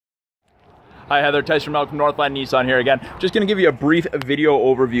Hi Heather, Tyson from Northland Nissan here again. Just going to give you a brief video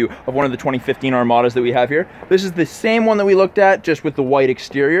overview of one of the 2015 Armadas that we have here. This is the same one that we looked at, just with the white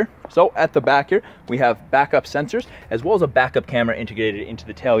exterior. So at the back here, we have backup sensors, as well as a backup camera integrated into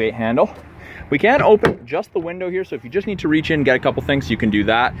the tailgate handle. We can open just the window here, so if you just need to reach in and get a couple things, you can do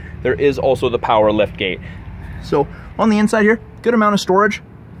that. There is also the power lift gate. So on the inside here, good amount of storage.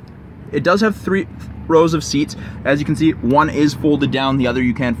 It does have 3 rows of seats. As you can see, one is folded down, the other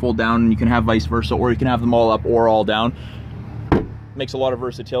you can fold down, and you can have vice versa, or you can have them all up or all down. Makes a lot of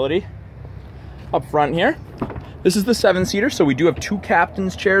versatility. Up front here, this is the 7-seater, so we do have 2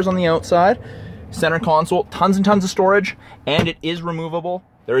 captain's chairs on the outside. Center console, tons and tons of storage, and it is removable.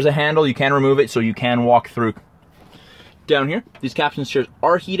 There is a handle, you can remove it, so you can walk through. Down here, these captain's chairs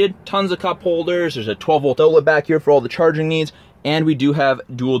are heated, tons of cup holders, there's a 12-volt outlet back here for all the charging needs, and we do have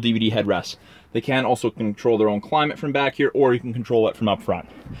dual DVD headrests. They can also control their own climate from back here, or you can control it from up front.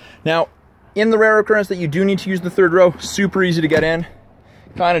 Now, in the rare occurrence that you do need to use the 3rd row, super easy to get in.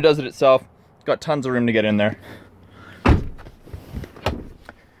 Kind of does it itself. It's got tons of room to get in there.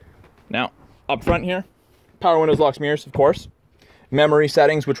 Now, up front here, power windows, locks, mirrors, of course. Memory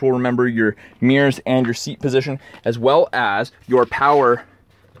settings, which will remember your mirrors and your seat position, as well as your power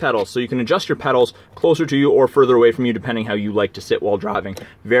pedals. So you can adjust your pedals closer to you or further away from you, depending how you like to sit while driving.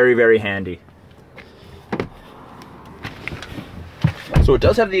 Very, very handy. So it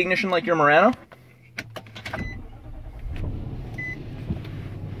does have the ignition like your Murano.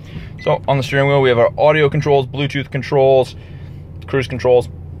 So on the steering wheel, we have our audio controls, Bluetooth controls, cruise controls,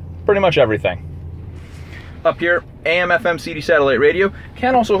 pretty much everything. Up here, AM, FM, CD satellite radio.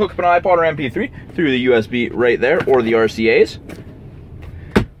 Can also hook up an iPod or MP3 through the USB right there, or the RCAs.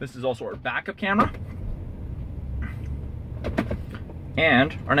 This is also our backup camera.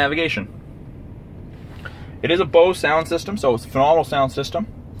 And our navigation. It is a Bose sound system, so it's a phenomenal sound system.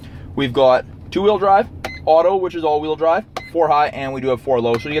 We've got 2-wheel drive, auto, which is all-wheel drive, 4 high, and we do have 4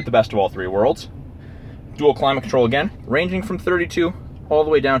 low, so you get the best of all 3 worlds. Dual climate control again, ranging from 32 all the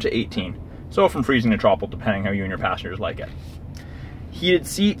way down to 18. So from freezing to tropical, depending how you and your passengers like it. Heated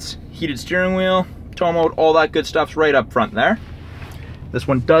seats, heated steering wheel, tow mode, all that good stuff's right up front there. This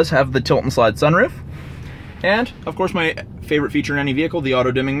one does have the tilt and slide sunroof. And, of course, my favorite feature in any vehicle, the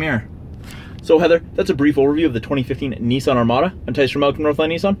auto-dimming mirror. So Heather, that's a brief overview of the 2015 Nissan Armada. I'm Tyson from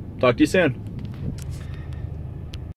Northland Nissan. Talk to you soon.